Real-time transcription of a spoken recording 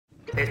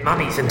There's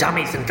mummies and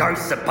dummies and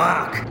ghosts that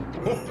bark.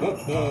 Ho, ho,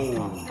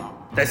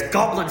 ho. There's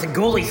goblins and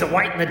ghoulies that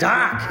wait in the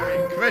dark.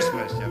 Merry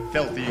Christmas, you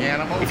filthy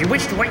animal. If you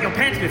wish to wet your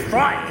pants with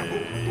fright,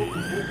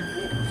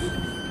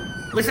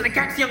 listen to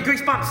Gatsby on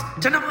Goosebumps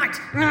tonight.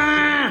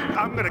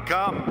 I'm gonna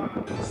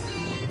come.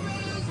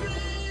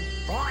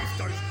 Rise,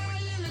 Ghost.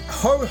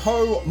 Ho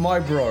ho,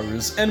 my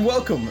bros, and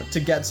welcome to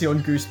Gatsby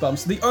on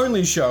Goosebumps, the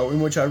only show in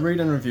which I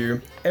read and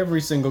review every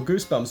single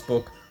Goosebumps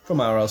book from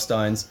R.L.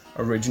 Stine's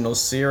original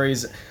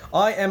series.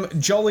 I am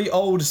jolly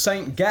old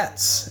Saint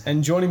Gats,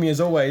 and joining me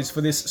as always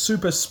for this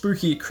super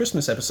spooky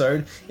Christmas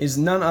episode is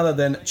none other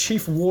than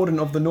Chief Warden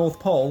of the North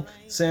Pole,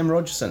 Sam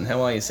Rogerson.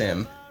 How are you,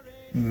 Sam?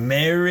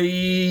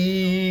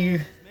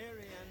 Merry...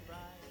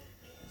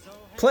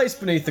 Placed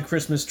beneath the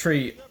Christmas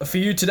tree for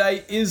you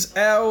today is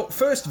our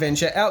first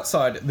venture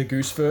outside the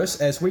Gooseverse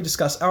as we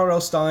discuss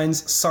R.L.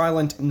 Stine's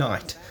Silent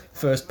Night,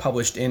 first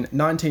published in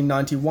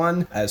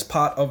 1991 as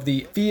part of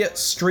the Fear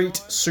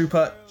Street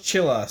Super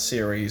Chiller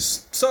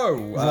series. So,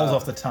 rolls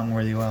off the tongue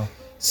really well.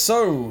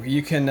 So,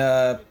 you can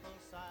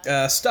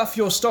stuff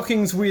your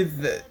stockings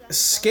with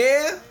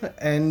scare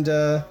and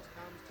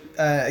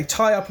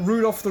tie up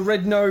Rudolph the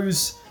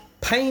Red-Nosed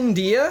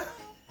Reindeer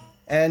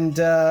and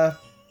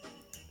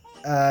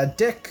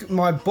deck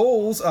my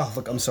balls. Oh,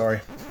 look, I'm sorry.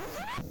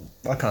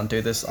 I can't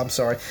do this. I'm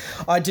sorry.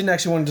 I didn't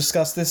actually want to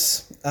discuss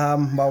this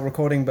while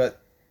recording, but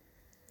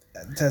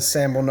as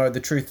Sam will know, the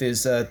truth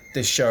is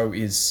this show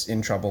is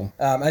in trouble.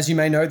 As you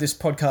may know, this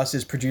podcast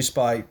is produced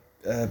by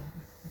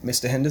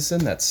Mr.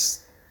 Henderson.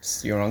 That's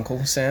your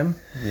uncle, Sam.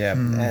 Yeah.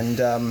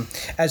 And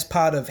as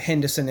part of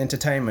Henderson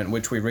Entertainment,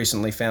 which we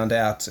recently found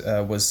out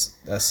was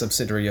a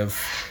subsidiary of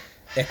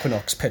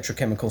Equinox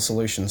Petrochemical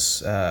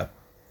Solutions,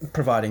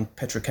 providing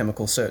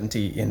petrochemical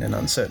certainty in an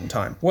uncertain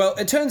time. Well,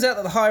 it turns out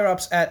that the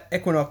higher-ups at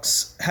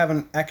Equinox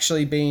haven't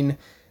actually been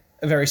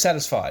very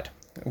satisfied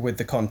with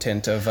the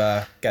content of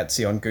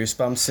Gatsby on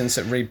Goosebumps since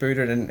it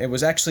rebooted, and it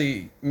was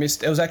actually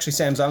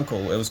Sam's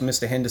uncle. It was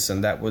Mr.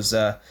 Henderson that was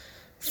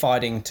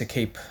fighting to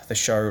keep the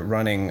show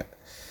running.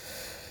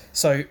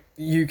 So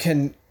you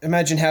can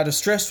imagine how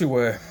distressed we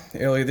were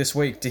earlier this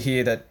week to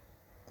hear that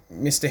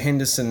Mr.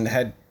 Henderson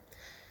had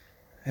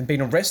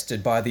been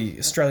arrested by the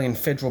Australian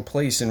Federal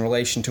Police in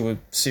relation to a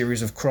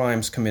series of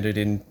crimes committed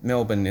in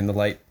Melbourne in the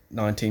late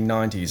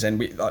 1990s. And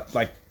we,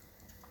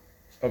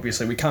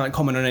 obviously, we can't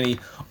comment on any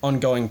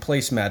ongoing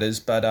police matters,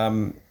 but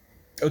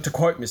to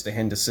quote Mr.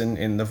 Henderson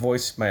in the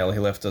voicemail he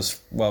left us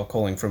while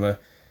calling from a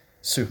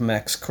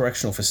Supermax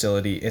correctional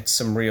facility, it's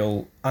some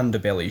real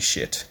underbelly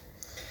shit.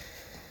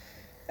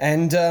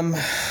 And,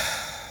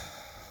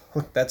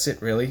 look, that's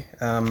it, really.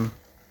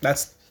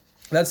 That's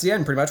the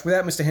end, pretty much.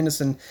 Without Mr.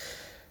 Henderson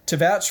to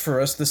vouch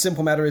for us, the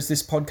simple matter is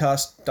this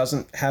podcast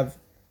doesn't have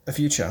a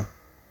future.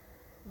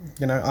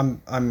 You know,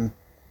 I'm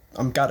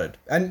gutted.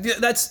 And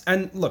that's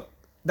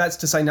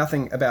to say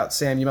nothing about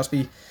Sam. You must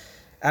be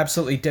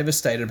absolutely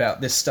devastated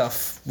about this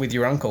stuff with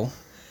your uncle.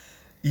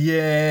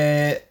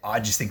 Yeah, I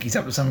just think he's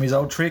up to some of his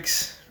old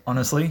tricks,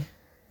 honestly.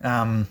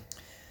 You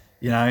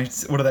know,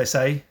 what do they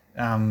say?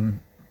 You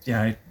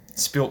know,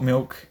 spilt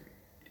milk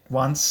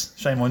once,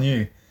 shame on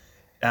you.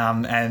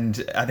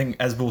 And I think,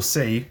 as we'll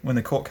see when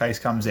the court case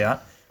comes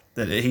out,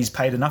 that he's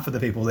paid enough of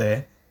the people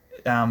there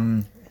okay,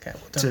 well,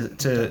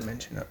 don't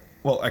mention it.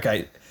 Well,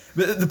 okay.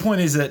 But the point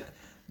is that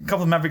a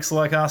couple of mavericks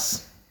like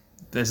us,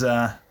 there's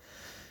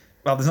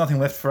nothing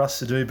left for us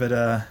to do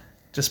but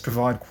just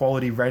provide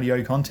quality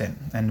radio content,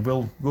 and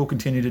we'll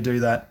continue to do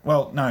that.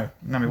 Well, no,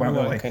 we won't. We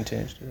won't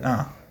continue to do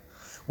that.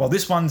 Well,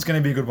 this one's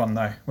going to be a good one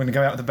though. We're going to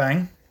go out with a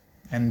bang,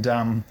 and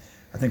I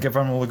think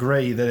everyone will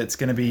agree that it's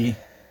going to be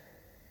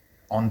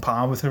on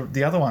par with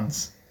the other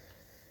ones.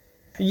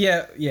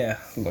 Yeah.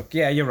 Look,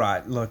 yeah, you're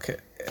right. Look,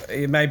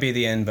 it may be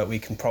the end, but we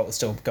can probably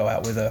still go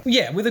out with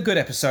a good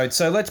episode.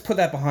 So let's put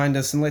that behind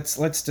us and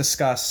let's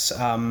discuss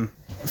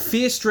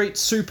Fear Street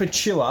Super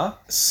Chiller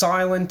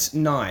Silent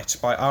Night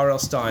by R.L.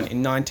 Stine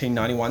in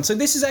 1991. So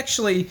this is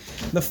actually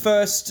the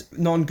first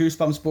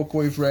non-Goosebumps book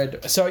we've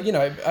read. So, you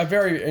know, a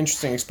very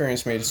interesting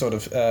experience for me to sort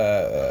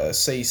of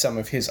see some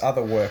of his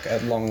other work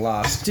at long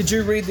last. Did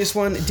you read this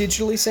one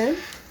digitally, Sam?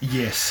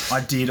 Yes, I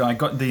did. I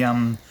got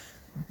the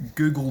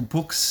Google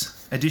Books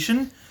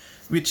edition,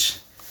 which,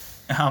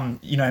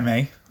 you know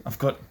me, I've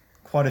got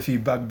quite a few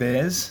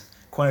bugbears,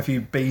 quite a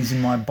few bees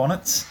in my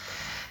bonnets,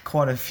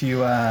 quite a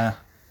few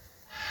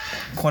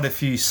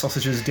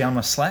sausages down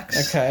my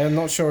slacks. Okay, I'm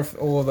not sure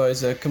if all of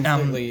those are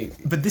completely...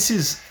 but this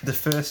is the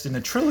first in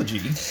a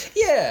trilogy.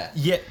 Yeah.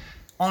 Yet,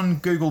 on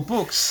Google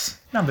Books,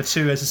 number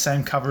 2 has the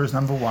same cover as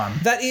number 1.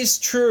 That is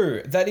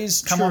true. Come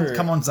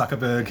on,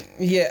 Zuckerberg.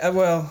 Yeah,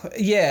 well,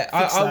 yeah,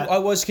 I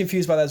was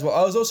confused by that as well.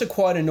 I was also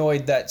quite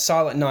annoyed that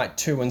Silent Night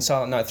 2 and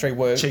Silent Night 3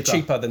 were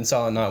cheaper than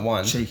Silent Night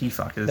 1. Cheeky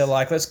fuckers. They're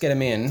like, let's get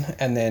them in,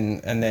 and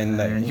then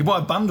they... You buy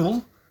a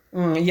bundle.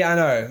 Yeah, I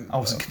know. I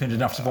wasn't committed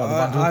enough to buy the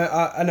bundle.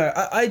 I know.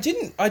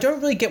 I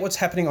don't really get what's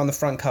happening on the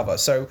front cover.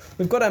 So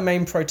we've got our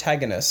main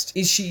protagonist.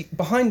 Is she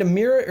behind a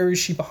mirror or is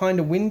she behind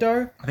a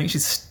window? I think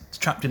she's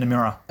trapped in a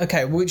mirror.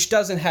 Okay, which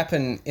doesn't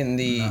happen in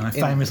the...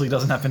 Famously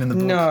doesn't happen in the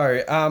book.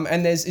 No,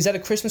 and is that a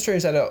Christmas tree or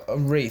is that a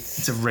wreath?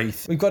 It's a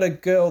wreath. We've got a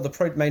girl,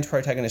 the main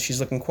protagonist, she's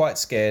looking quite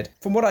scared.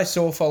 From what I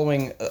saw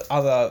following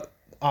other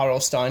R.L.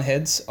 Stein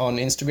heads on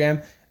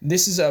Instagram,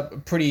 this is a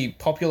pretty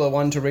popular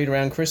one to read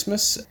around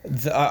Christmas.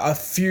 A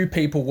few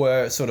people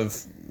were sort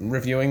of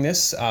reviewing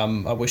this.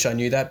 I wish I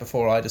knew that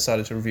before I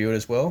decided to review it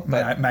as well.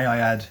 But May I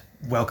add,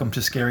 welcome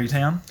to Scary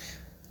Town.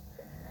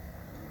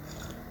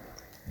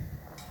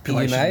 You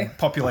may.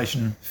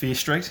 Population Fear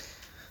Street.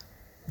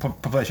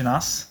 Population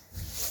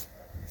us.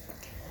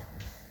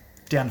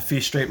 Down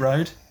Fear Street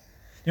Road.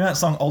 You know that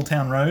song Old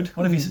Town Road?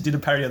 What if you did a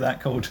parody of that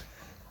called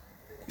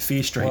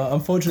Fear Street? Well,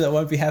 unfortunately, that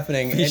won't be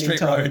happening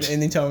Street anytime Road.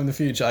 In the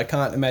future. I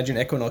can't imagine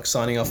Equinox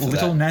signing off for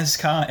Little that.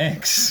 NASCAR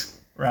X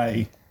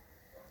Ray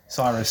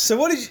Cyrus. So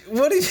what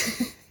did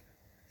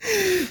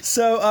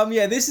So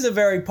this is a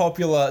very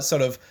popular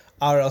sort of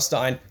R.L.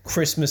 Stein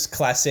Christmas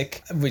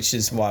classic, which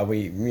is why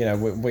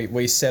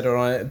we set it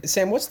on it.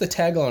 Sam, what's the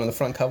tagline on the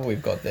front cover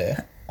we've got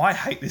there? I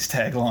hate this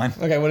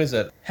tagline. Okay, what is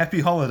it?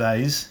 Happy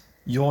holidays,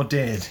 you're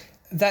dead.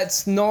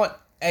 That's not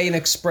an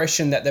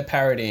expression that they're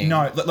parodying.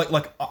 No,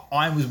 like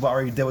I was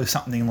worried there was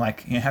something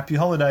like, happy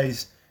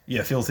holidays,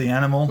 you filthy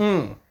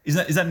animal. Is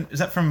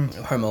that from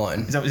Home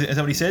Alone. Is that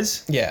what he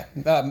says? Yeah.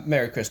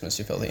 Merry Christmas,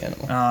 you filthy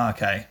animal. Ah,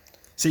 okay.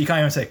 So you can't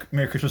even say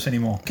Merry Christmas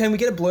anymore. Can we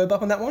get a blurb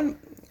up on that one?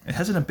 It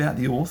has it about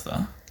the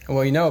author.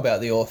 Well, you know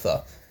about the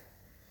author.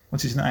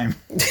 What's his name?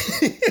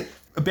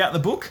 About the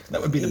book?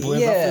 That would be the blurb up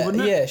there,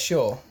 wouldn't it? Yeah,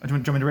 sure. Do you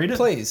want me to read it?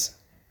 Please.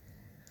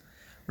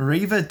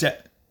 Reva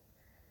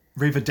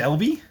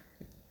Delby?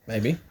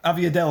 Maybe.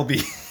 Avia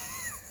Delby.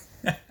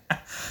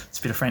 It's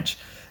a bit of French.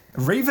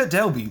 Reva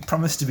Delby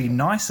promised to be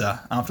nicer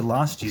after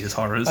last year's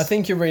horrors. I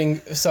think you're reading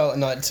Silent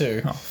Night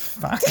 2. Oh,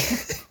 fuck.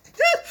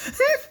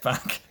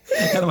 Fuck.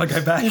 How do I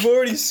go back? You've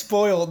already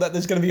spoiled that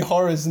there's going to be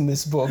horrors in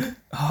this book.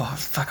 Oh,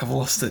 fuck, I've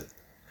lost it.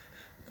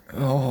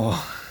 Oh.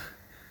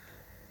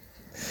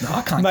 No,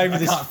 I can't find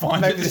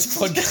it. This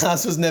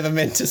podcast was never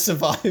meant to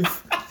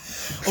survive.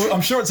 Well,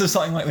 I'm sure it says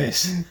something like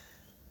this.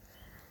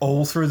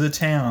 All through the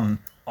town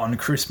on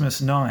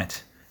Christmas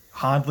night.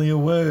 Hardly a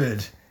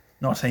word.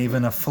 Not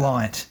even a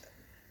flight.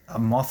 A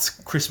moth's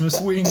Christmas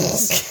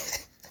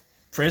wings.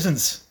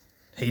 Presents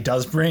he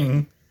does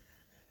bring.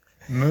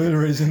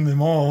 Murderers in the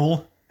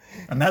mall.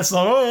 And that's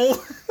not all.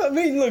 I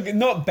mean, look,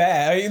 not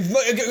bad. I mean,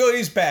 it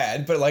is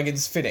bad, but like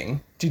it's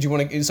fitting. Did you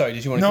want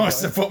to?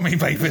 Nice to put me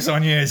papers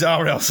on yours.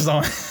 R.L.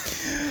 Stein.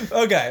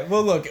 Okay,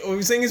 well, look,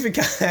 seeing as we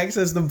can't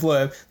access the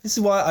blurb, this is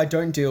why I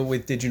don't deal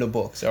with digital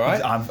books. All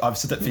right, I've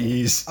said that for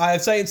years. I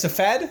say it's a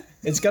fad.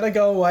 It's gonna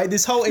go away.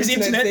 This whole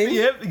internet thing,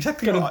 yep,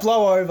 exactly. gonna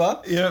blow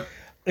over. Yep.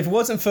 If it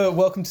wasn't for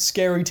Welcome to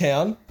Scary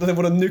Town, they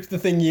would have nuked the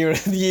thing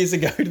years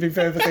ago, to be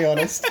perfectly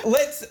honest.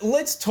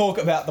 Let's talk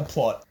about the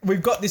plot.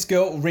 We've got this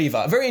girl,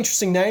 Reva. A very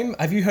interesting name.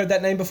 Have you heard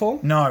that name before?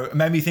 No, it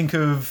made me think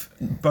of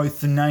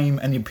both the name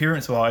and the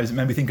appearance-wise. It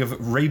made me think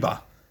of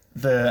Reba,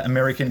 the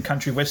American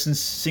country western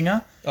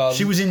singer.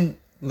 She was in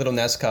Little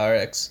NASCAR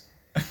X.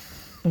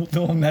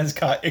 Little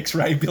NASCAR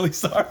X-Ray Billy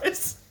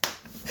Cyrus.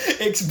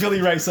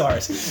 X-Billy Ray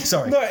Cyrus.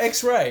 Sorry. No,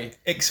 X-Ray.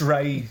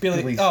 X-Ray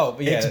Billy. Oh,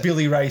 yeah.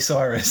 X-Billy Ray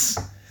Cyrus.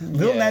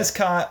 Little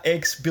NASCAR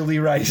X-Billy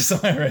Ray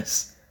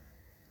Cyrus.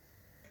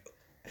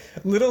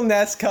 Little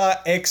NASCAR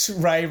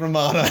X-Ray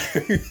Romano.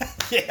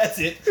 Yeah, that's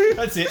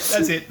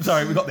it.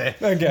 Sorry, we got there.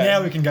 Okay.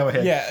 Now we can go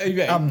ahead. Yeah,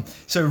 okay.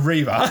 So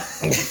Reva,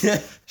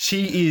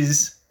 she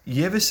is...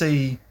 You ever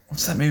see...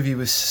 What's that movie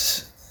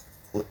with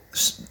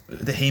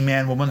the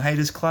He-Man Woman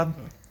Haters Club?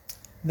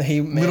 The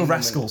He-Man Little woman.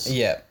 Rascals.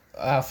 Yeah,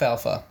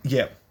 Alfalfa.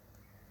 Yeah.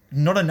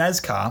 Not a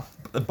NASCAR,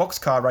 but the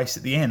boxcar race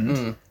at the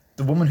end.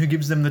 The woman who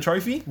gives them the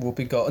trophy?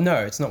 Whoopi Gold. No,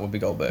 it's not Whoopi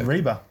Goldberg.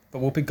 Reba.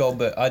 But Whoopi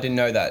Goldberg, I didn't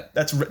know that.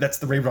 That's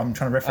the Reba I'm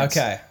trying to reference.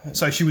 Okay.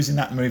 So she was in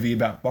that movie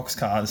about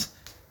boxcars,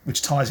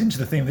 which ties into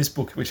the theme of this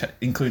book, which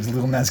includes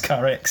Little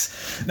NASCAR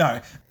X. No,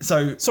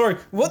 so... Sorry,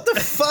 what the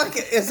fuck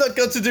has that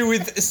got to do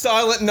with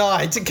Silent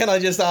Night? Can I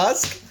just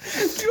ask?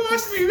 You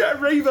asked me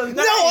about Reba.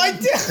 No, I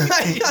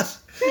didn't.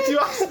 You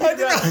asked me I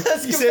didn't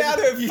ask you said- about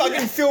her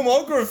fucking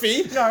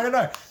filmography.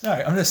 No.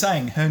 I'm just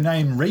saying her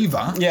name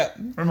Reva Yeah.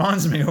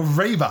 reminds me of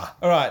Reba.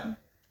 All right.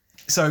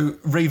 So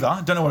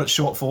Reva, don't know what it's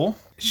short for.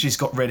 She's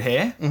got red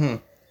hair,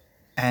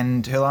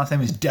 and her last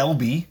name is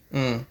Delby.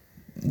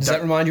 Does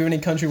that remind you of any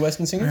country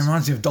western It singers?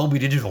 reminds me of Dolby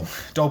Digital,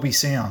 Dolby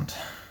Sound,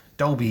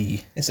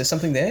 Dolby. Is there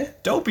something there?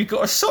 Dolby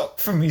got a sock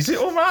from his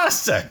little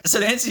master. So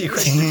to answer your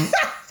question,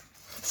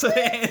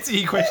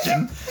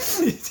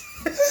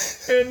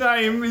 her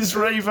name is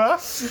Reva,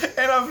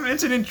 and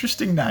it's an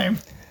interesting name.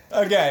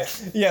 Okay,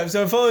 yeah,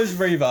 so it follows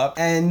Reva,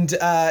 and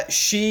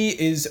she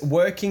is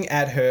working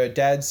at her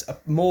dad's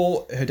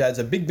mall. Her dad's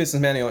a big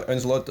businessman, he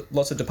owns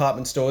lots of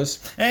department stores.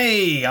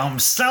 Hey, I'm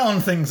selling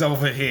things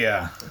over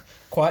here.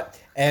 Quite.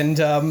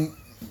 And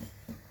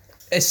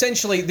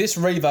essentially, this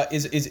Reva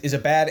is a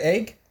bad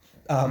egg.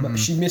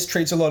 She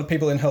mistreats a lot of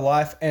people in her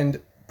life, and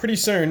pretty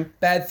soon,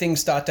 bad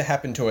things start to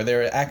happen to her.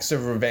 There are acts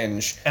of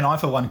revenge. And I,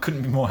 for one,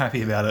 couldn't be more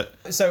happy about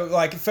it. So,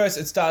 like, first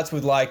it starts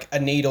with, like, a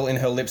needle in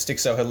her lipstick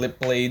so her lip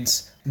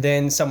bleeds.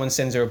 Then someone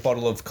sends her a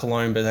bottle of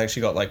cologne, but it's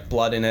actually got, like,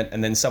 blood in it.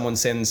 And then someone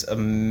sends a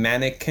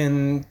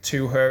mannequin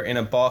to her in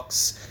a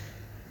box.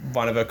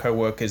 One of her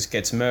co-workers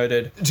gets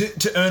murdered.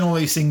 To earn all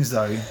these things,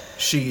 though,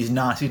 she is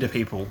nasty to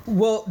people.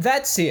 Well,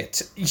 that's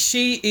it.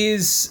 She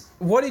is...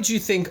 What did you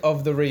think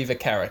of the Reva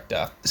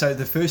character? So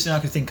the first thing I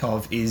could think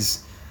of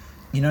is,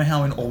 you know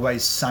how in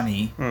Always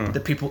Sunny, the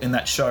people in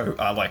that show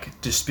are, like,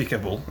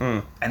 despicable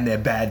and they're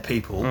bad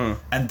people,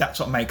 and that's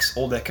what makes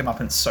all their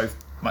comeuppance so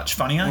much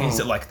funnier, is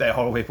that, like, they're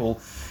horrible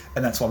people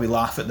and that's why we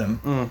laugh at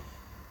them.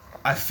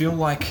 I feel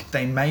like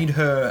they made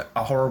her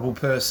a horrible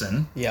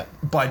person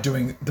by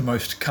doing the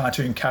most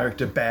cartoon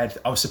character bad.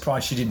 I was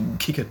surprised she didn't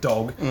kick a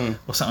dog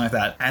or something like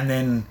that. And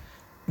then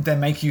they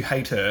make you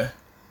hate her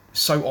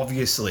so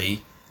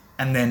obviously,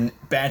 and then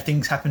bad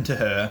things happen to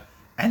her,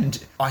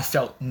 and I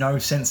felt no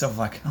sense of,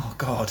 like, oh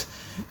God,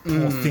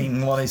 poor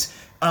thing. What is...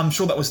 I'm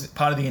sure that was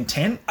part of the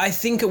intent. I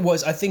think it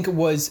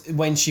was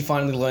when she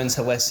finally learns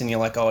her lesson, you're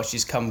like, oh,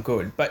 she's come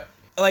good. But...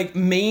 like,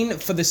 mean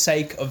for the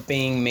sake of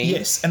being mean.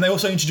 Yes, and they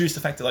also introduced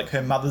the fact that, like,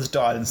 her mother's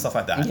died and stuff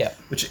like that. Yeah.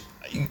 Which,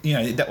 you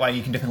know, that way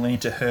you can definitely lean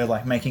into her,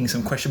 like, making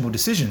some questionable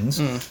decisions.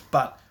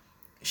 But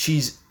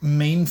she's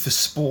mean for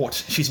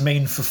sport. She's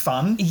mean for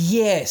fun.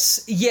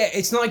 Yes. Yeah,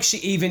 it's not like she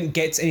even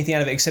gets anything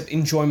out of it except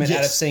enjoyment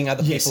out of seeing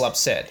other people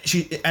upset.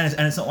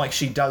 And it's not like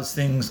she does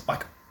things,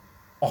 like,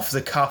 off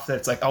the cuff that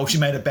it's like, oh, she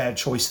made a bad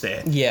choice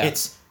there. Yeah.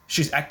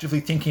 She's actively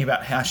thinking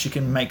about how she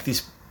can make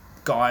this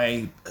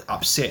guy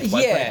upset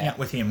by breaking up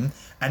with him,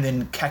 and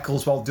then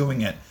cackles while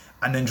doing it,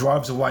 and then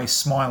drives away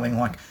smiling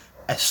like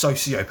a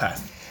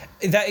sociopath.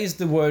 That is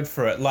the word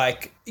for it.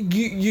 Like,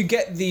 you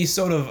get the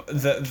sort of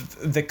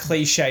the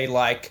cliche,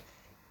 like,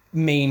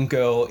 mean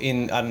girl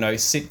in, I don't know,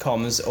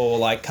 sitcoms or,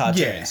 like,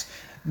 cartoons.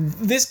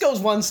 This goes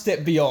one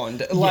step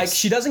beyond. Like,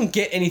 she doesn't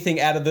get anything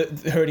out of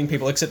the hurting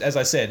people except, as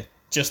I said,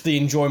 just the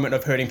enjoyment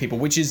of hurting people,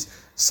 which is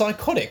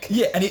psychotic.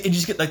 Yeah, and you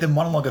just get, like, the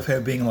monologue of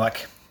her being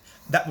like,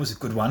 that was a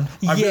good one.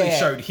 I really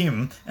showed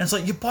him. And it's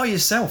like, you're by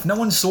yourself. No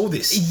one saw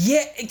this.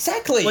 Yeah,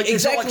 exactly. Like,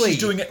 it's not like she's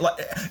doing it, like,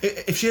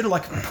 if she had,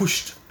 like,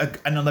 pushed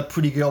another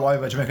pretty girl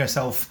over to make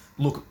herself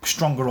look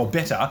stronger or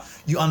better,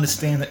 you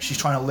understand that she's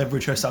trying to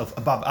leverage herself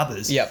above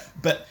others. Yep.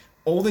 But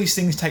all these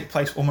things take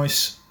place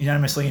almost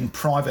unanimously in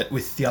private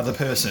with the other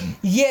person.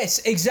 Yes,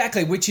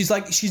 exactly. Which is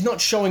like, she's not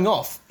showing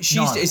off.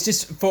 It's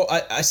just for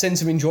a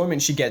sense of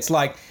enjoyment she gets.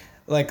 Like,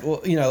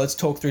 you know, let's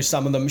talk through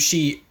some of them.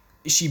 She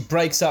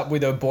breaks up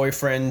with her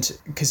boyfriend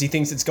because he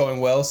thinks it's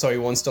going well, so he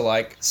wants to,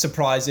 like,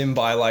 surprise him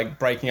by, like,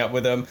 breaking up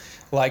with him.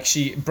 Like,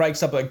 she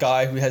breaks up with a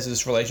guy who has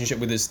this relationship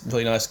with this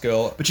really nice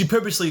girl. But she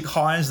purposely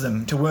hires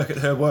them to work at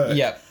her work.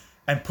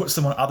 And puts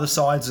them on other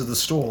sides of the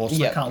store so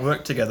they can't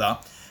work together.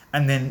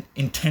 And then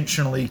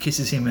intentionally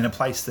kisses him in a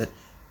place that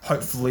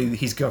hopefully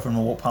his girlfriend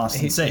will walk past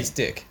and see. His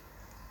dick.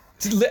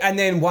 And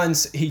then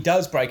once he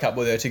does break up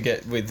with her to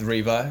get with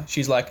Reva,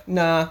 she's like,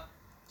 nah,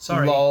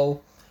 sorry.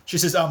 Lol. She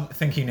says,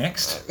 think you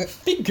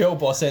next. Big girl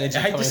boss energy.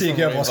 I hate to see a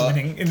girl boss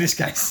winning in this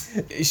case.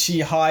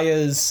 She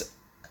hires...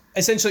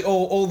 essentially,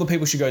 all the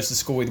people she goes to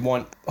school with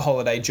want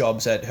holiday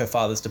jobs at her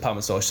father's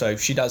department store, so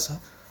she does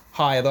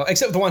hire them,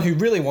 except the one who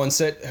really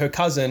wants it, her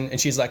cousin, and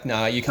she's like,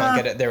 nah, you can't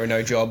get it, there are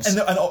no jobs.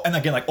 And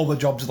again, like, all the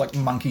jobs are like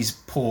monkey's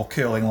paw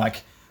curling,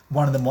 like,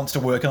 one of them wants to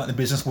work in, like, the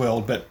business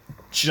world, but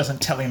she doesn't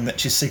tell him that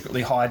she's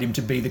secretly hired him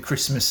to be to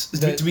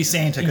be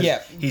Santa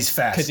because he's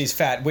fat. Because he's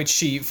fat, which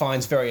she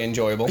finds very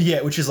enjoyable.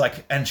 Yeah, which is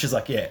like, and she's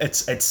like, yeah,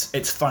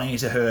 it's funny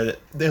to her that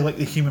they're like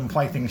the human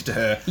playthings to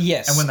her.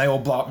 Yes. And when they all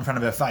blow up in front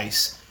of her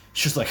face,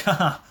 she's like,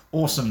 haha,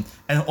 awesome.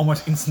 And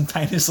almost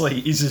instantaneously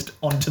is just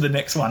on to the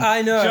next one.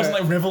 I know. She doesn't,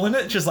 like, revel in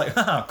it. She's like,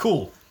 haha,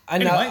 cool.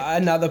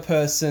 Another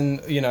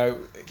person, you know,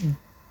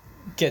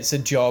 gets a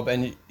job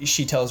and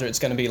she tells her it's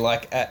going to be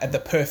like at the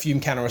perfume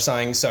counter or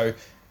something, so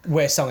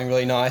wear something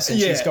really nice, and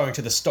she's going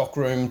to the stock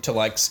room to,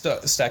 like,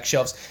 stack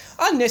shelves.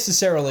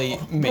 Unnecessarily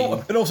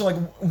mean. But also, like,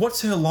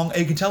 what's her long...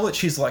 You can tell that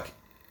she's, like,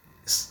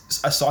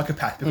 a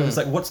psychopath, because it's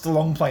like, what's the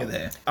long play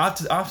there?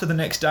 After the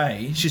next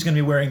day, she's going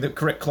to be wearing the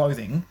correct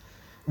clothing,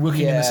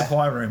 working in the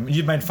supply room.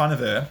 You've made fun of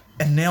her,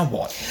 and now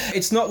what?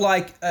 It's not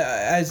like,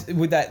 as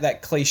with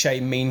that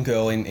cliche mean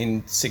girl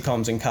in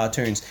sitcoms and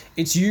cartoons,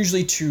 it's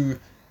usually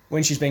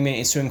when she's being mean,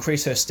 it's to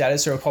increase her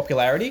status or her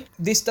popularity.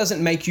 This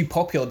doesn't make you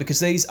popular because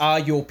these are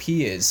your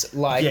peers.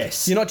 Like,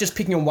 you're not just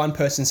picking on one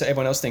person so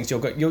everyone else thinks you're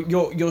good.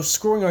 You're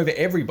screwing over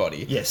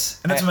everybody. Yes,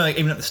 and that's when, like,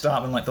 even at the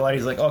start when, like, the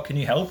lady's like, "Oh, can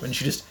you help?" and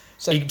she just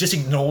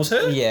ignores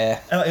her.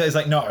 Yeah, and, like, it's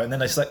like, no, and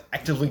then it's like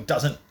actively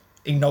doesn't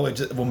acknowledge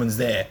that the woman's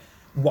there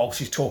while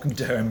she's talking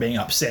to her and being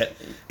upset.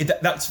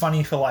 That's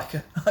funny for, like,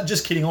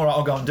 just kidding. All right,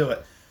 I'll go and do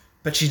it.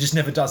 But she just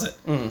never does it,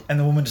 and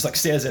the woman just, like,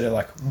 stares at her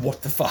like,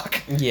 "What the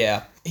fuck?"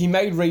 Yeah, he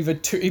made Reva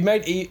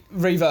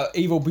Reva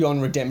evil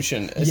beyond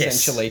redemption,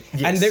 essentially.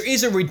 Yes. And there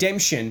is a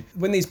redemption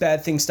when these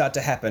bad things start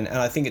to happen, and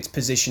I think it's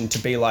positioned to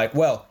be like,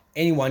 well,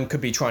 anyone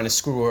could be trying to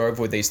screw her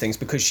over with these things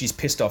because she's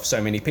pissed off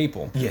so many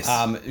people. Yes.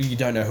 You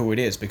don't know who it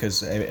is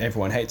because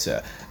everyone hates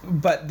her.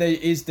 But there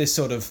is this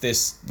sort of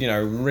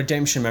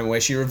redemption moment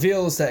where she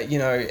reveals that,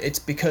 it's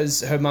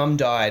because her mum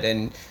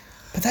died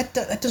but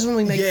that doesn't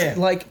really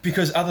make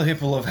because other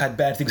people have had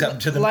bad things happen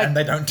to them and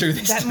they don't do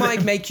this. That to might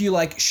them. make you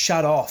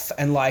shut off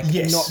and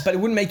Yes. but it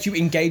wouldn't make you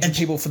engage with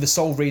people for the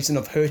sole reason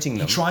of hurting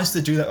them. He tries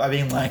to do that by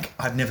being like,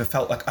 I've never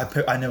felt like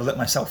I never let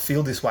myself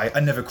feel this way.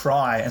 I never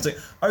cry. And it's like,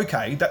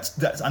 okay,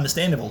 that's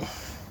understandable.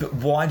 But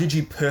why did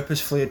you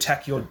purposefully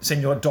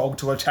send your dog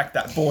to attack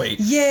that boy?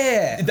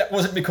 Yeah.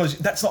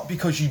 That's not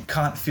because you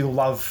can't feel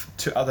love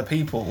to other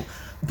people.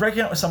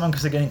 Breaking up with someone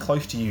because they're getting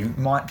close to you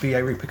might be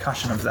a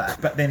repercussion of that.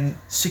 But then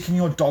sicking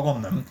your dog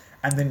on them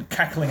and then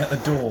cackling at the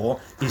door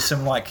is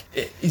some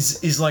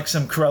is like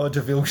some Cruella de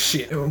Vil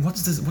shit.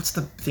 What's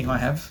the thing I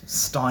have?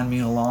 Stein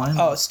me a line.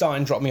 Oh,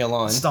 Stein, drop me a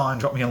line. Stein,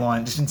 drop me a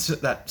line. Just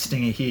insert that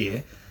stinger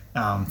here.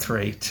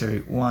 3,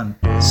 2, 1.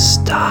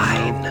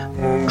 Stein,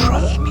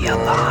 drop me a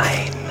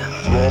line.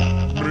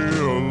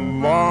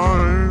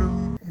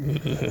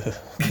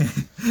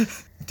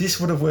 This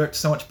would have worked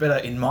so much better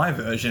in my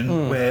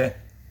version, where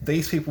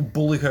these people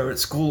bully her at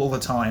school all the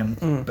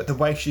time, but the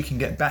way she can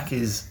get back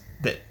is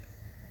that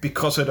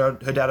because her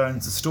dad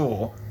owns the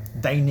store,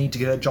 they need to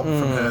get a job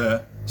from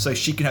her so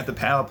she can have the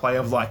power play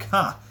of well,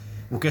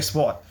 guess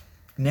what?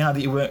 Now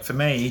that you work for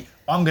me,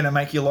 I'm going to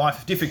make your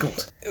life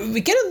difficult. We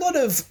get a lot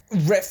of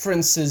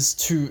references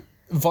to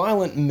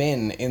violent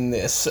men in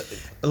this.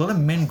 A lot of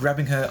men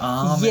grabbing her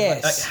arm.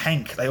 Yes. Like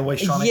Hank, they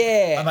always try to...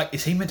 Yeah. I'm like,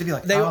 is he meant to be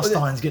like,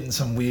 Stein's getting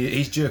some weird...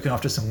 He's jerking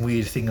off to some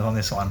weird things on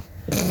this one.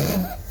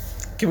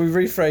 Can we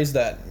rephrase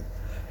that?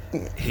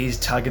 He's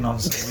tugging on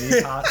some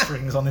weird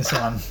heartstrings on this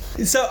one.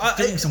 So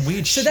doing some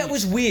weird shit. So that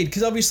was weird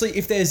because obviously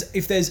if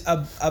there's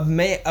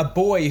a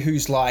boy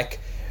who's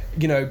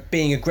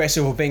being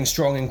aggressive or being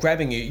strong and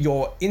grabbing you,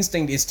 your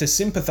instinct is to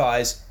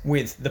sympathize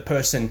with the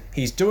person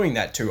he's doing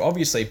that to,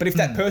 obviously. But if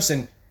that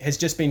person has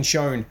just been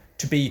shown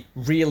to be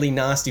really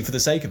nasty for the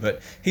sake of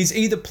it, he's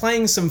either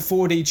playing some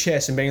 4D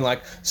chess and being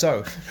like,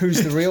 so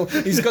who's the real?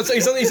 He's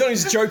on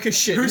his Joker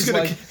shit.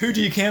 Who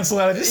do you cancel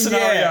out of this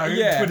scenario?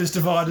 Yeah. Twitter's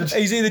divided.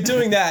 He's either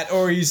doing that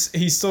or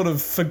he's sort of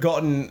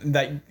forgotten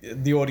that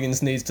the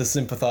audience needs to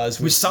sympathise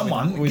with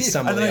someone. With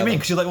someone. I know what you mean,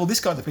 because you're like, well, this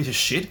guy's a piece of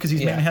shit because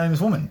he's manhandling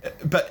this woman.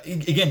 But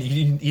again,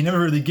 you're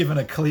never really given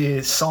a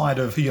clear side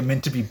of who you're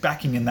meant to be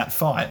backing in that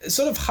fight.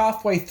 Sort of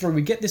halfway through,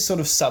 we get this sort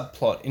of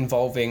subplot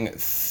involving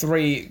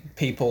 3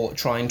 people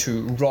trying to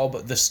rob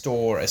the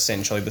store,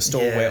 essentially, the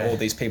store where all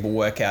these people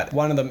work at.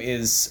 One of them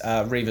is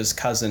Reva's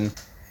cousin,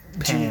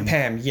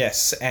 Pam,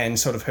 yes, and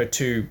sort of her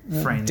 2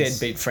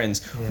 deadbeat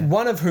friends. Yeah.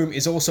 One of whom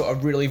is also a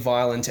really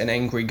violent and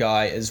angry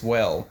guy as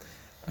well.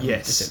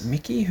 Yes. Is it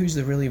Mickey who's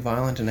the really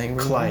violent and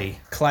angry Clay. one?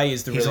 Clay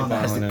is the really violent.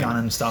 He's the one that has the gun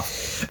and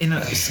stuff. In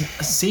a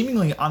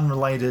seemingly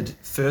unrelated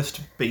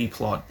first B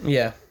plot.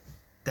 Yeah.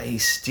 They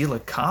steal a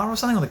car or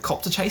something, or the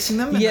cops are chasing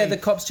them? Yeah, the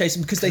cops chase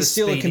them because they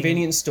steal a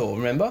convenience store,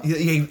 remember? Yeah,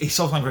 he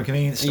steals one from a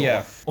convenience store.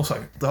 Yeah.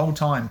 Also, the whole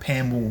time,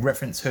 Pam will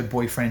reference her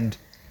boyfriend.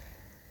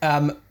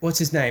 What's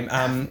his name?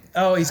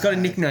 He's got a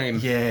nickname.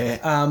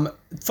 Yeah.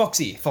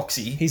 Foxy.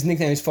 His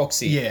nickname is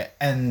Foxy. Yeah,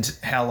 and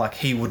how,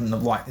 he wouldn't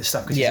have liked this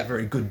stuff because he's a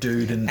very good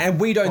dude. And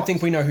we don't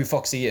think we know who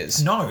Foxy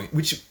is. No,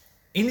 which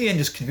in the end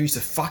just confused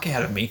the fuck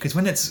out of me, because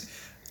when it's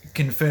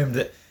confirmed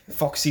that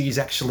Foxy is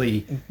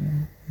actually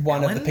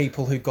one of the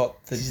people who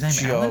got the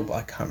job. Alan?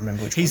 I can't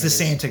remember which He's one the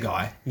Santa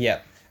guy. Yeah.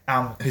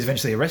 Who's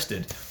eventually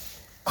arrested.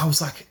 I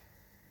was like,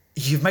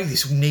 you've made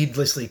this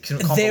needlessly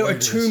convoluted. There are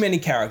too many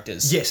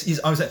characters. Yes.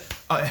 I was like,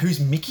 who's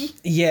Mickey?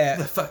 Yeah.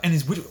 The fuck? And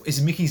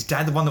is Mickey's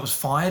dad the one that was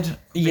fired?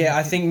 Yeah,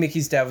 I think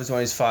Mickey's dad was the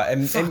one who's fired.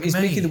 And is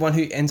Mickey the one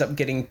who ends up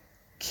getting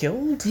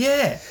killed?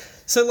 Yeah.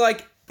 So,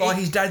 by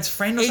his dad's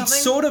friend or something?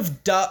 It's sort of...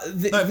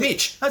 No,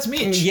 Mitch. That's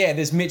Mitch. Yeah,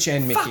 there's Mitch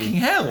and Mickey. Fucking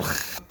hell.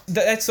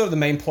 That's sort of the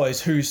main plot,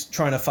 is who's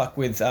trying to fuck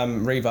with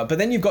Reva. But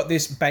then you've got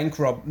this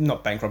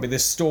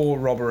this store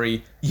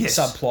robbery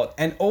subplot.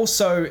 And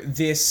also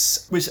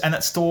this... And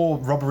that store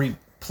robbery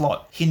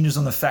plot hinges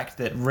on the fact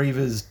that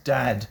Reva's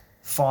dad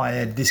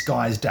fired this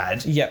guy's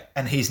dad. Yep.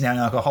 And he's now an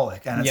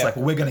alcoholic. And it's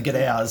we're going to get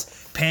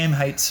ours. Pam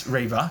hates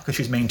Reva because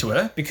she's mean to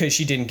her. Because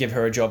she didn't give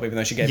her a job even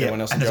though she gave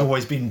everyone else a job. And there's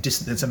always been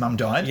distance since her mum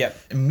died. Yep.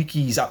 And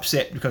Mickey's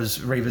upset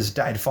because Reva's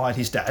dad fired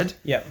his dad.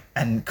 Yep.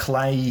 And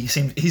Clay he's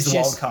the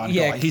wild card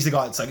guy. He's the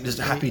guy that's just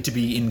happy to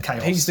be in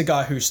chaos. He's the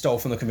guy who stole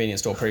from the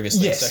convenience store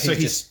previously. Yes. So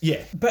he's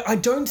But I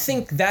don't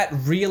think that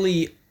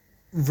really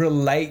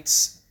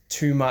relates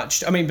too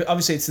much. I mean, but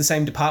obviously it's the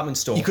same department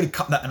store. You could have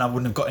cut that and I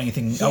wouldn't have got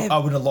anything. Yeah. I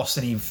wouldn't have lost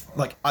any,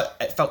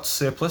 it felt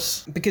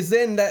surplus. Because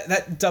then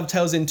that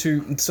dovetails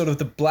into sort of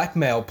the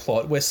blackmail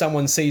plot where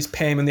someone sees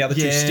Pam and the other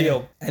two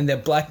steal and they're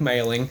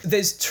blackmailing.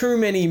 There's too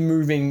many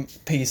moving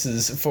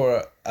pieces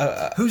for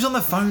Who's on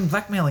the phone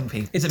blackmailing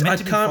people? Is it meant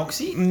to be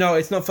Foxy? No,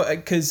 it's not,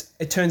 because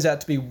it turns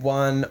out to be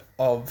one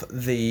of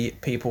the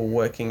people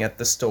working at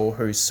the store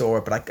who saw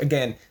it. But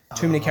again,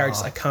 too many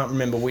characters. I can't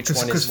remember which one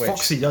is Because which.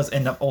 Foxy does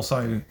end up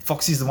also...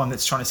 Foxy's the one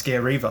that's trying to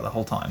scare Reva the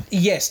whole time.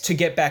 Yes, to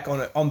get back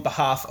on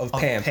behalf of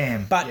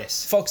Pam. But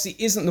yes. Foxy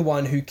isn't the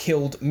one who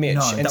killed Mitch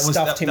and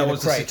stuffed him in a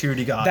crate. That was the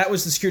security guard. That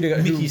was the security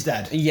guard. Mickey's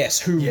dad. Yes,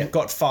 who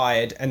got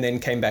fired and then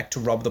came back to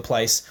rob the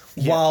place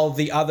while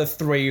the other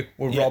three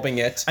were robbing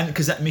it. And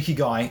because that Mickey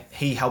guy,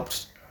 he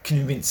helped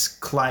convince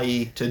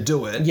Clay to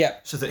do it.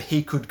 Yep. So that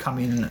he could come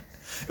in.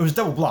 It was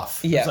double bluff.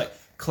 Yep. It was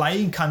like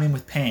Clay come in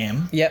with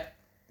Pam. Yep.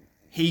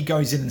 He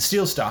goes in and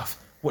steals stuff.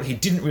 What he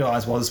didn't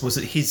realise was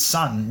that his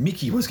son,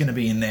 Mickey, was going to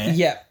be in there.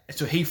 Yep.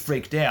 So he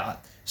freaked out,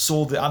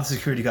 saw the other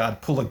security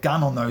guard pull a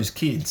gun on those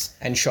kids.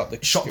 And shot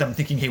them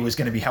thinking he was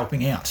going to be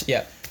helping out.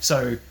 Yeah.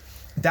 So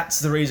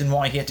that's the reason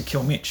why he had to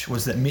kill Mitch,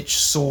 was that Mitch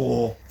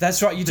saw...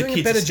 That's right. You're doing a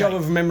kids better escape. job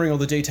of remembering all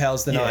the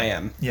details than I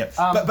am. Yeah.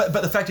 But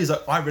the fact is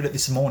that I read it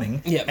this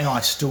morning and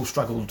I still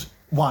struggled.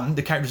 One,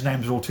 the characters'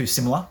 names are all too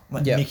similar.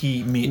 Like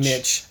Mickey,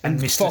 Mitch, and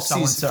Mr.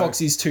 So-and-so.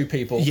 Foxy's two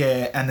people.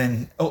 Yeah, and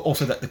then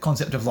also that the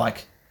concept of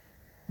like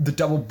the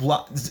double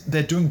bluff.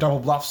 They're doing double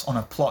bluffs on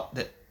a plot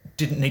that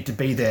didn't need to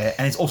be there,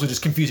 and it's also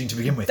just confusing to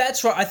begin with.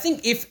 That's right. I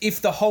think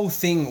if the whole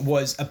thing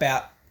was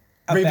about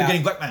Reva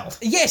getting blackmailed.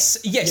 Yes.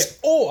 Yep.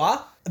 Or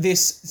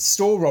this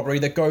store robbery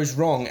that goes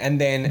wrong, and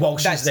then while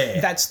she's there.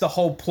 That's the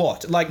whole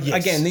plot. Like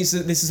again, this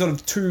is sort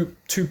of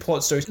two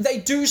plot stories. They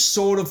do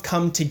sort of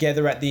come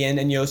together at the end,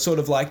 and you're sort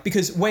of like,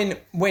 because when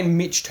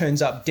Mitch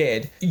turns up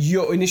dead,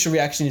 your initial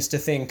reaction is to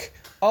think,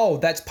 oh,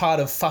 that's part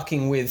of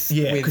fucking with...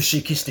 Yeah, because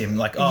she kissed him.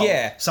 Like,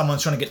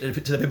 someone's trying to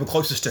get to the people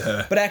closest to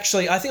her. But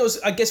actually, I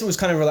guess it was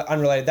kind of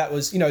unrelated. That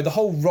was, the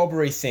whole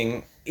robbery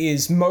thing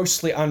is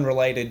mostly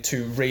unrelated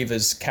to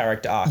Reva's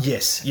character arc.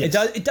 Yes.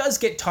 It does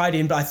get tied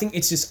in, but I think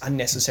it's just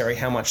unnecessary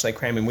how much they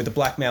cram in with the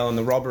blackmail and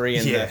the robbery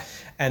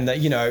and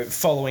the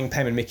following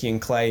Pam and Mickey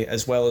and Clay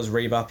as well as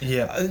Reva.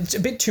 Yeah. It's a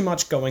bit too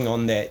much going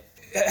on there.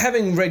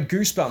 Having read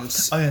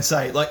Goosebumps... I'm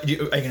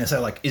going to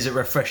say, is it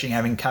refreshing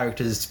having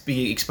characters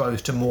be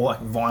exposed to more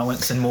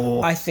violence and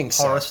more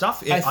horror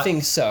stuff? I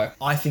think so.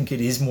 I think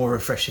it is more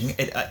refreshing.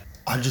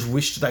 I just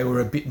wish they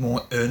were a bit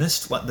more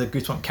earnest, like the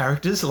Goosebumps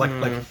characters. Like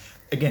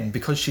again,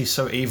 because she's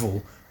so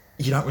evil,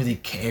 you don't really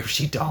care if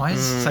she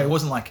dies. So it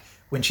wasn't like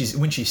when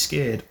she's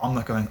scared, I'm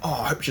not going,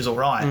 oh, I hope she's all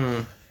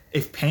right.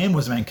 If Pam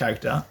was the main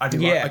character, I'd be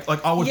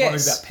like I was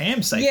worried about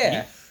Pam's safety.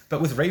 Yeah. But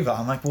with Reva,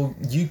 I'm like, well,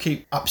 you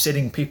keep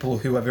upsetting people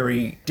who are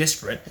very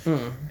desperate.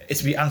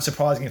 It's be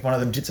unsurprising if one of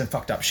them did some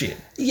fucked up shit.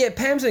 Yeah,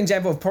 Pam's an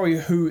example of probably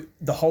who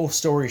the whole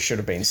story should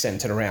have been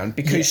centered around,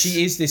 because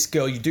she is this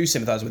girl you do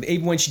sympathise with.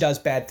 Even when she does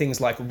bad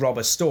things like rob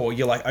a store,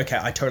 you're like, okay,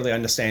 I totally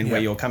understand where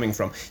you're coming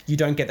from. You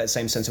don't get that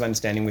same sense of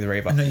understanding with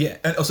Reva. No, yeah.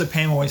 And also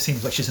Pam always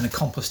seems like she's an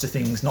accomplice to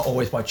things, not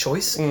always by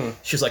choice.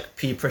 She's like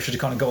peer pressure to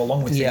kind of go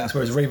along with things,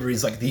 whereas Reva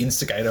is like the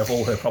instigator of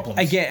all her problems.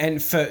 Again,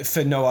 and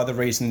for no other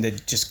reason than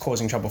just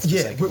causing trouble for the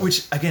sake of it.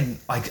 Which, again,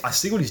 I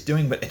see what he's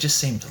doing, but it just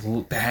seems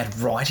bad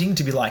writing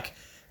to be like,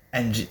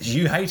 and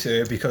you hate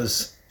her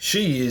because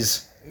she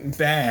is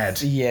bad.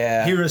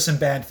 Yeah. Here are some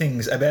bad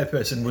things a bad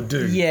person would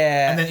do.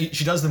 Yeah. And then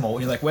she does them all,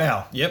 and you're like,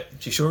 wow, yep,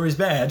 she sure is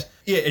bad.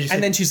 Yeah.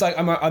 And then she's like,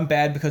 I'm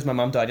bad because my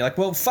mum died. You're like,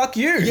 well, fuck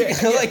you. Yeah.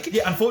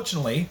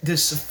 Unfortunately,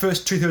 this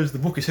first 2/3 of the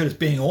book is her as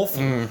being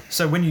awful.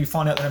 So when you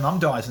find out that her mum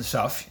dies and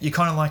stuff, you're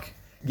kind of like,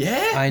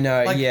 yeah, I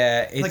know. Like,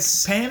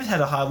 it's like Pam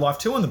had a hard life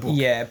too in the book.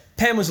 Yeah,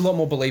 Pam was a lot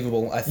more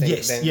believable, I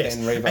think,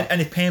 than Reva.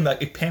 And if Pam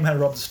had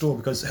robbed the store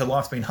because her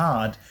life's been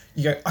hard,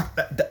 you go,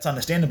 that's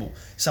understandable.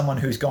 Someone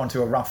who's gone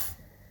through a rough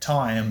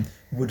time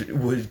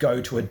would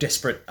go to a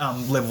desperate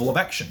level of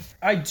action.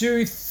 I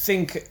do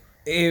think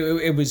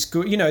it was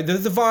good.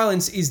 The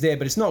violence is there,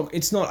 but it's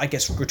not. I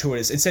guess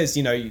gratuitous. It says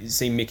you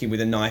see Mickey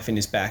with a knife in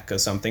his back or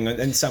something,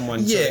 and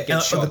someone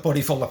gets shot. The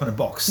body folded up in a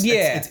box.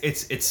 Yeah,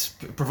 it's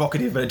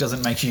provocative, but it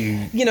doesn't make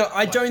you.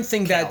 I don't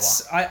think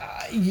that's.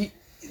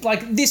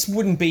 This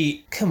wouldn't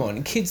be. Come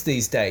on, kids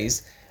these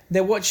days.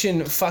 They're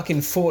watching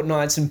fucking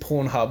Fortnites and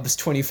Pornhubs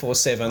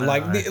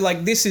 24/7.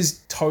 Like this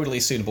is totally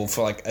suitable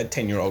for like a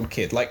 10-year-old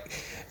kid. Like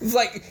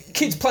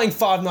kids playing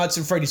Five Nights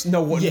at Freddy's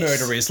know what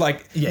murder is.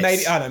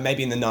 Maybe I don't know.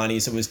 Maybe in the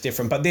 90s it was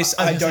different, but this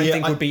I don't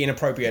think would be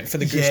inappropriate for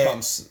the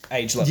Goosebumps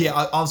age level. Yeah,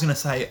 I was gonna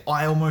say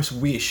I almost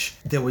wish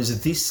there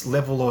was this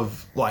level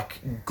of like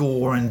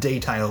gore and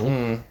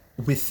detail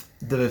with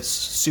the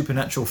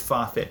supernatural,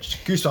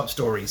 far-fetched Goosebumps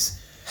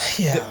stories.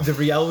 Yeah, the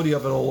reality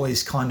of it all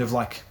is kind of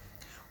like,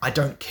 I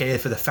don't care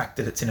for the fact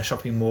that it's in a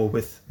shopping mall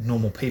with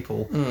normal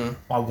people.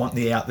 I want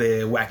the out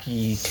there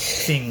wacky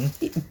thing,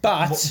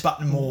 but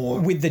more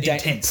with the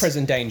intense.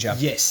 Present danger.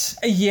 Yes.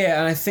 Yeah,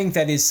 and I think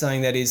that is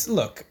something that is.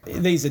 Look,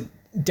 these are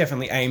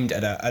definitely aimed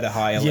at a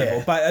higher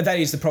level, but that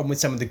is the problem with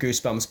some of the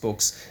Goosebumps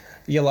books.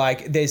 You're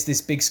like, there's this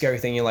big scary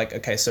thing. You're like,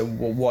 okay, so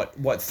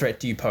what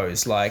threat do you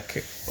pose?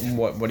 Like,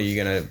 what are you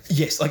gonna?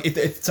 Yes, like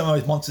if some of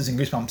those monsters in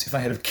Goosebumps, if they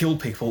had have killed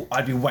people,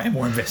 I'd be way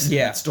more invested in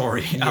that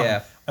story.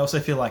 I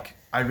also feel like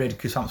I read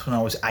Goosebumps when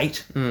I was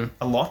 8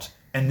 a lot,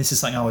 and this is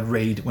something I would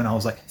read when I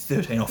was like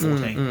 13 or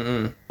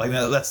 14. Like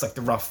that's like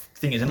the rough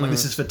thing, isn't it? Like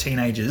this is for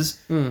teenagers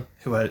who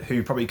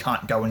probably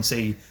can't go and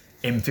see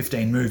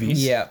M15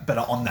 movies, but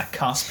are on that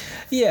cusp.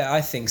 Yeah,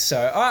 I think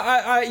so.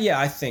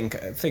 I think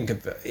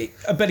of it.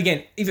 But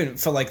again, even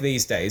for like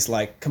these days,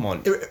 like, come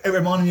on. It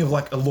reminded me of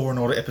like a Law and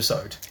Order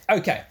episode.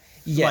 Okay.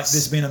 Yes. Like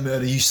there's been a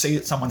murder, you see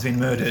that someone's been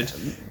murdered,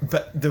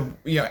 but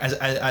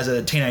as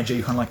a teenager,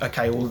 you're kind of like,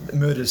 okay, well,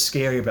 murder's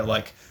scary, but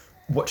like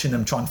watching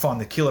them try and find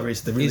the killer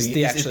is the really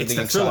it's the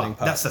thriller. exciting part.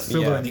 That's the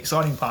thriller and the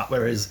exciting part.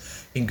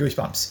 Whereas in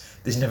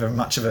Goosebumps, there's never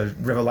much of a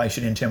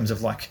revelation in terms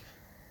of like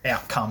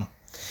outcome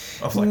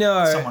of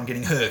like someone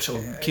getting hurt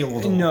or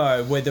killed.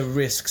 No, where the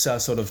risks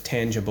are sort of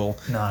tangible.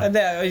 No.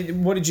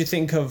 And what did you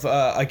think of,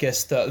 I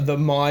guess, the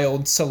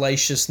mild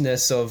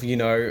salaciousness of,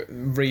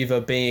 Reva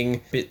being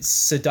a bit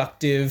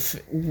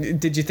seductive?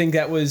 Did you think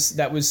that was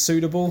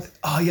suitable?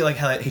 Oh yeah, like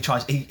how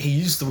he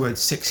used the word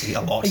sexy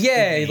a lot.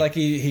 Yeah, like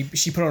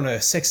she put on her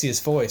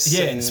sexiest voice.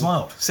 Yeah, and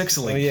smiled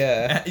sexily. Oh,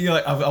 yeah. And,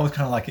 I was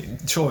kind of like,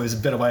 sure, there's a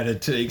better way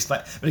to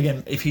explain. But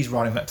again, if he's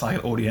writing that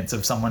target audience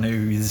of someone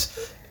who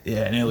is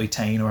an early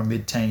teen or a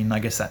mid-teen, I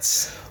guess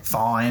that's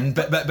fine.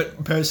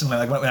 But personally,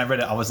 like when I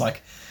read it, I was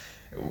like,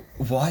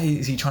 why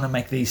is he trying to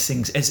make these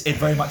things? It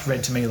very much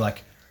read to me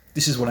like,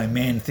 this is what a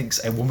man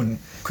thinks a woman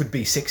could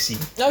be sexy.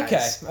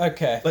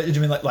 Okay. Like, do you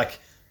mean like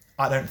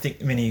I don't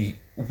think many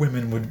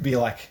women would be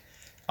like,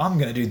 I'm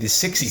going to do this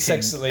sexy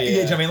thing. Sexily, do you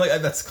know what I mean?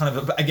 Like that's kind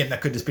of, but again,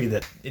 that could just be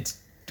that it's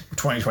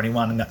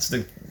 2021 and that's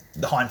the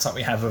hindsight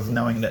we have of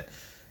knowing that,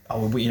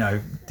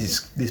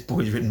 this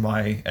book is written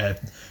by a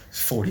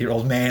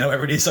 40-year-old man or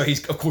whatever it is, so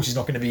he's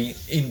not going to be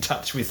in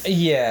touch with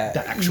the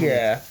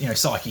actual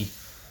psyche.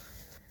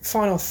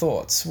 Final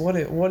thoughts.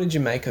 What did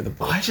you make of the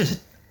book?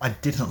 I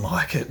didn't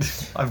like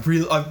it. I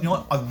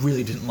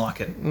really didn't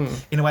like it.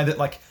 In a way that,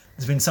 like,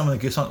 there's been some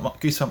of the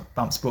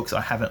Goosebumps books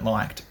I haven't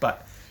liked,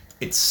 but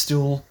it's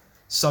still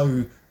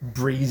so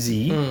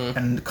breezy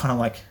and kind of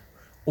like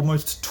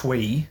almost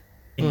twee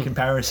in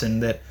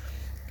comparison that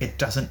it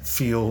doesn't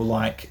feel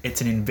like it's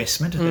an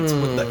investment. It's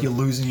like you're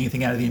losing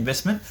anything out of the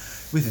investment.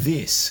 With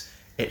this,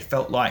 it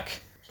felt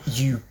like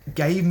you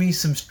gave me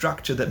some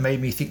structure that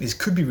made me think this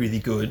could be really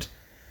good.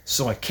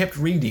 So I kept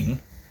reading.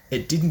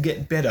 It didn't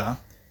get better,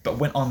 but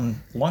went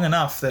on long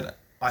enough that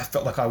I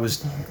felt like I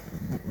was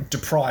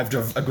deprived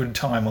of a good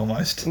time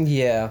almost.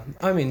 Yeah,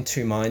 I'm in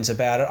two minds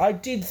about it. I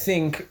did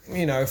think,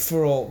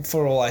 for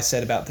all I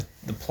said about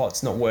the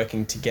plots not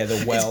working together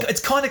well.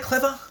 It's kind of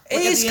clever.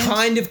 It is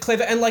kind of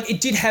clever, and like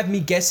it did have me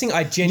guessing.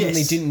 I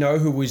genuinely didn't know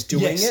who was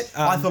doing it.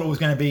 I thought it was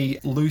going to be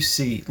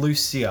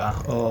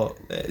Lucia, or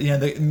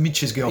the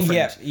Mitch's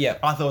girlfriend. Yeah.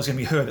 I thought it was going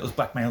to be her that was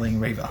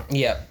blackmailing Reva.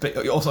 Yeah.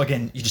 But also,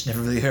 again, you just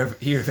never really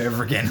hear of her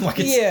ever again. Like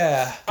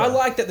I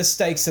like that the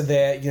stakes are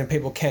there.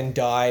 People can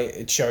die.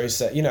 It shows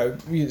that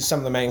some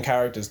of the main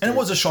characters. And it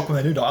was a shock when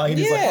they do die.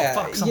 It's like, oh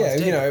fuck, someone's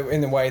dead.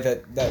 In the way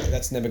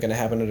that's never going to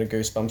happen at a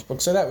Goosebumps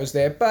book. So that was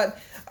there, but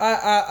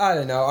I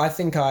don't know. I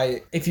think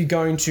if you're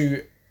going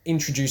to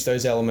introduce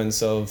those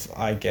elements of,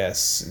 I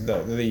guess,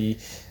 the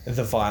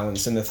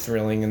violence and the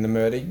thrilling and the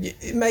murder,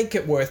 make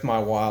it worth my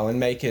while and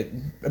make it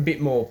a bit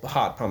more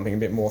heart pumping, a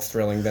bit more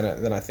thrilling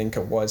than I think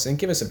it was, and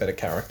give us a better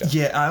character.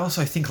 Yeah, I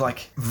also think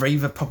like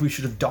Reva probably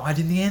should have died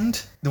in the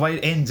end. The way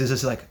it ends is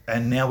just like,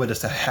 and now we're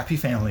just a happy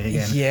family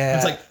again. Yeah,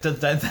 it's like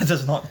that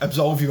does not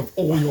absolve you of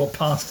all your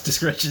past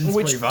discretions.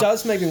 Which Reva.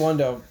 does make me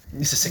wonder.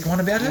 Is the second one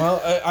about it?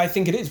 Well, I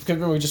think it is, because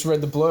remember we just read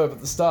the blurb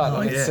at the start.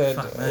 Oh, and yeah,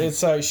 it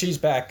said, she's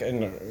back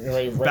and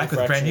ready back with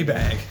a brand new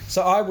bag.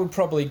 So I would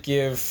probably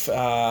give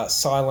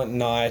Silent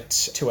Night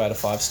 2 out of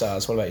 5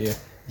 stars. What about you?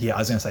 Yeah, I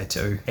was going to say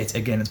 2. It's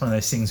one of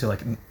those things where,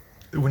 like,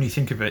 when you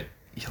think of it,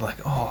 you're like,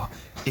 oh,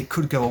 it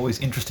could go all these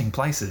interesting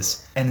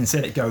places, and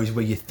instead it goes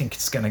where you think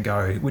it's going to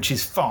go, which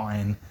is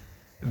fine,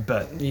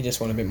 but you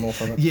just want a bit more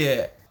from it.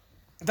 Yeah.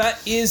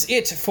 That is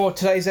it for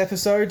today's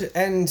episode,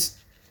 and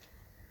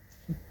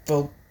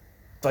well,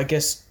 I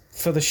guess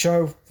for the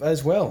show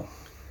as well.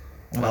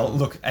 Well,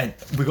 look,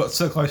 we got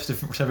so close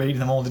to reading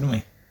them all, didn't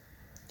we?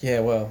 Yeah,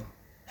 well.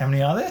 How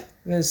many are there?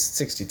 There's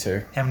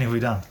 62. How many have we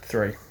done?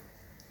 3.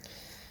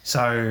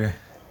 So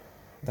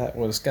that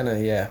was gonna,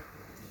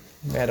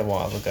 we had a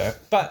while ago.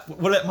 But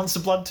what about Monster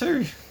Blood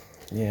 2?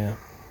 Yeah,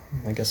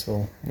 I guess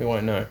we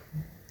won't know.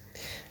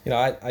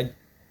 I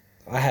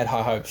had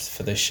high hopes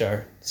for this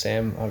show,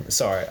 Sam. I'm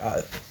sorry.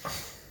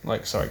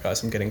 Sorry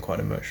guys, I'm getting quite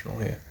emotional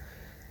here.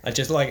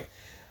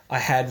 I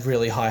had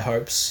really high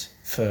hopes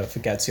for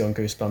Gatsby on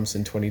Goosebumps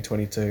in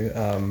 2022.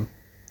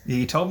 Yeah,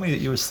 you told me that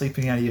you were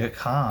sleeping out of your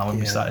car when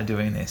we started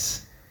doing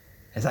this.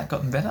 Has that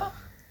gotten better?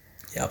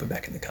 Yeah, I'll be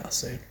back in the car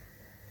soon.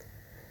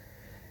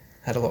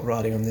 Had a lot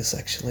riding on this,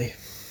 actually.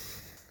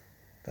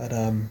 But,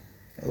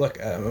 look,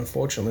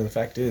 unfortunately, the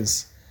fact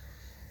is,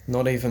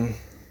 not even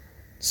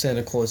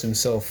Santa Claus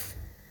himself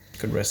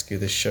could rescue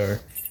this show.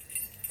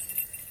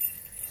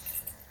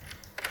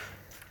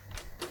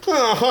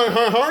 Oh,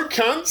 ho,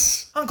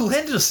 cunts! Uncle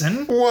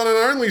Henderson! One and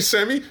only,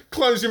 Sammy.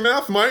 Close your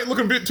mouth, mate.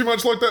 Looking a bit too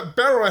much like that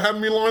barrow I had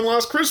in me line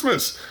last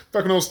Christmas,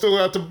 back when I was still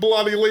out to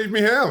bloody leave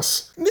me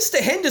house. Mr.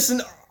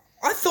 Henderson,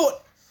 I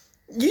thought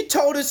you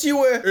told us you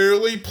were...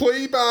 Early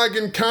plea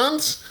bargain,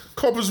 cunts.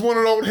 Coppers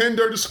wanted old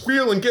Hendo to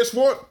squeal, and guess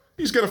what?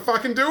 He's gonna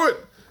fucking do it.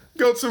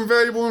 Got some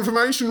valuable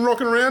information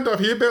rocking around up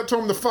here, about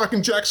time the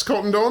fucking Jack's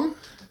cottoned on.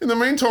 In the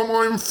meantime,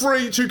 I am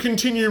free to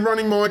continue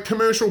running my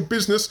commercial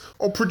business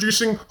of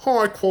producing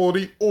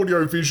high-quality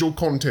audiovisual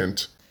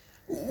content.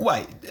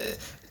 Wait,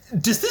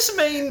 does this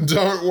mean...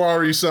 Don't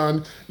worry,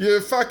 son.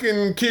 Your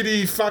fucking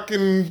kiddie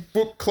fucking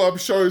book club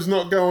show's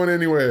not going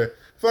anywhere.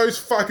 Those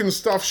fucking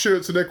stuffed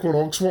shirts at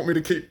Equinox want me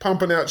to keep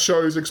pumping out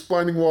shows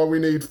explaining why we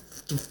need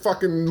to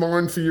fucking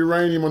mine for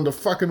uranium under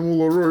fucking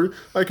Uluru.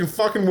 They can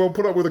fucking well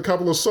put up with a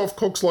couple of soft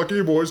cocks like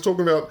you boys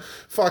talking about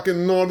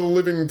fucking Night of the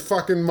Living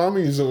fucking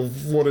mummies or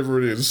whatever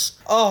it is.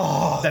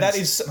 that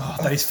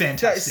is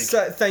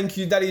fantastic. Thank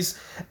you. That is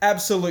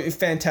absolutely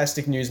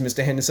fantastic news,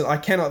 Mr. Henderson. I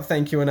cannot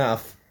thank you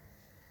enough.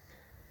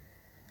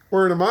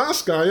 Wearing a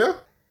mask, are you?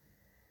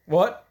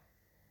 What?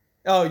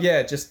 Oh,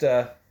 yeah, just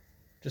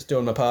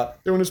doing my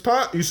part. Doing his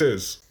part, he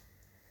says.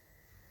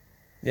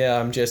 Yeah,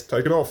 I'm just...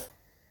 Take it off.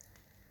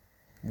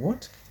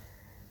 What?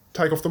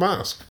 Take off the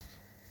mask.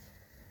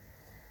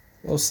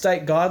 Well,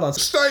 state guidelines.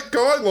 State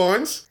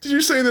guidelines? Did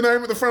you see the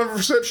name at the front of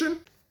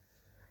reception?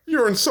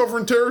 You're in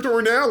sovereign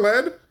territory now,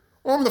 lad.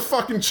 I'm the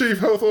fucking chief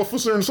health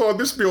officer inside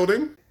this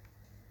building.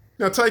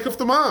 Now take off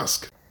the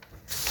mask.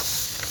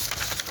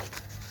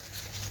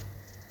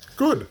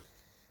 Good.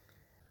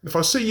 If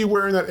I see you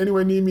wearing that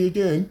anywhere near me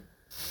again,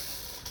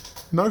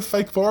 no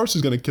fake virus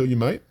is going to kill you,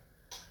 mate.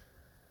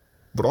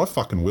 But I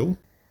fucking will.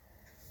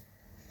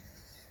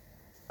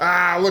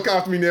 Look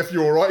after me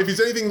nephew, alright? If he's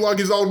anything like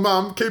his old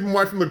mum, keep him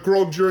away from the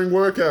grog during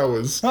work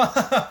hours.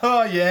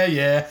 Oh,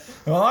 yeah.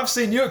 Well, I've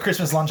seen you at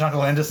Christmas lunch,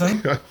 Uncle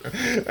Henderson.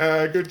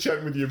 Good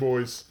chatting with you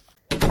boys.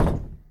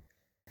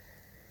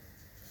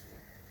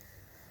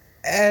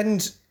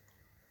 And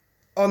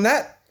on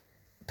that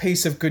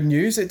piece of good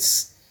news,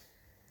 it's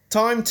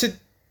time to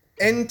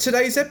end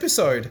today's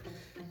episode.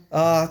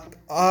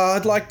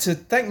 I'd like to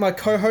thank my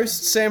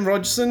co-host, Sam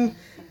Rogerson,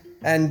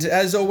 and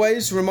as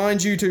always,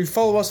 remind you to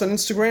follow us on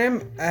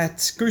Instagram at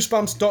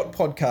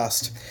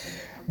goosebumps.podcast.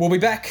 We'll be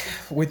back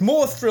with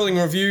more thrilling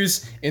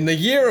reviews in the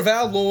year of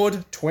our Lord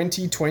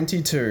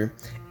 2022.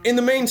 In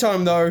the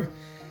meantime, though,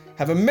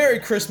 have a Merry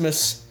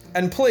Christmas,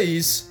 and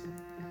please,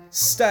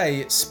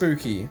 stay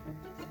spooky.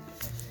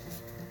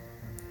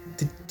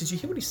 Did you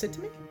hear what he said to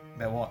me?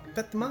 About what?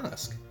 About the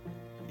mask.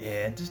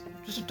 Yeah, just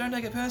don't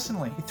take it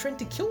personally. He threatened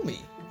to kill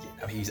me. Yeah,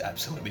 no, he's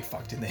absolutely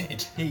fucked in the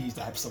head. He's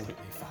absolutely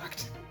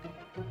fucked.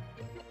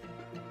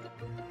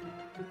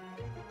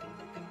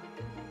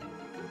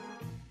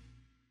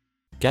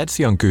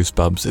 Gadsby on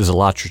Goosebumps is a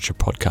literature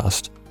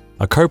podcast,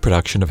 a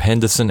co-production of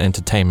Henderson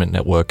Entertainment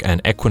Network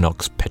and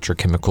Equinox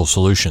Petrochemical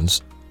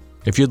Solutions.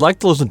 If you'd like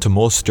to listen to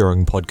more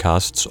stirring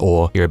podcasts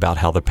or hear about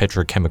how the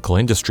petrochemical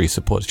industry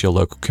supports your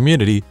local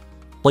community,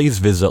 please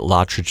visit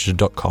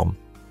larterature.com.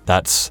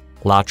 That's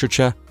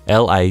Larterature,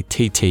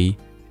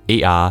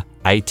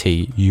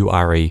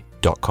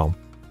 LATTERATURE.com.